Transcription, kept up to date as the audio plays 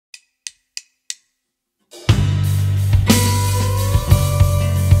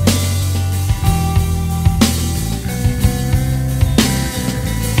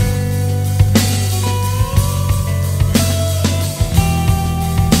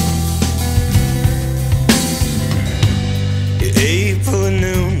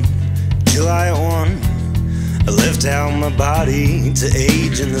out my body to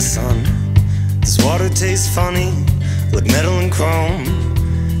age in the sun. This water tastes funny, like metal and chrome.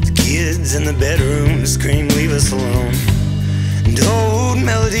 The kids in the bedroom scream, leave us alone. And old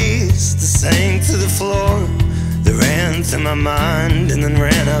melodies that sang through the floor, that ran through my mind and then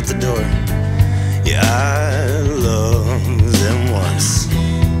ran out the door. Yeah, I loved them once.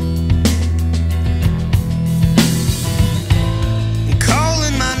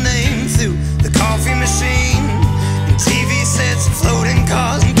 Calling my name through the coffee machine, and TV sets and floating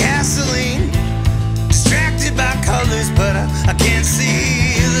cars and gasoline. Distracted by colors, but I can't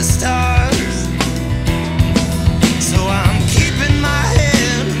see the stars. So I'm keeping my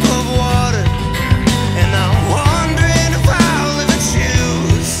head above water, and I'm wondering if I'll ever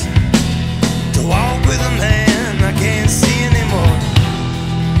choose to walk with a man I can't see anymore.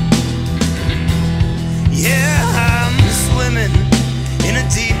 Yeah, I'm swimming in a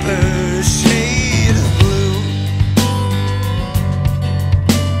deeper shade of blue.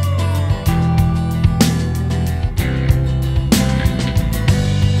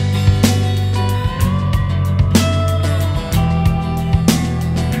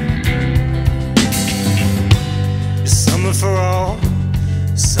 Summer for all,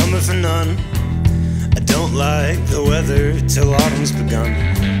 summer for none. I don't like the weather till autumn's begun.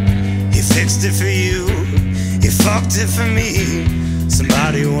 He fixed it for you, he fucked it for me.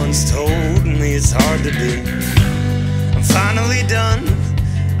 Somebody once told me it's hard to be. I'm finally done,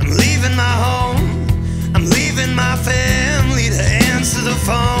 I'm leaving my home, I'm leaving my family to answer the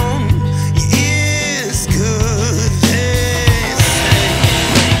phone.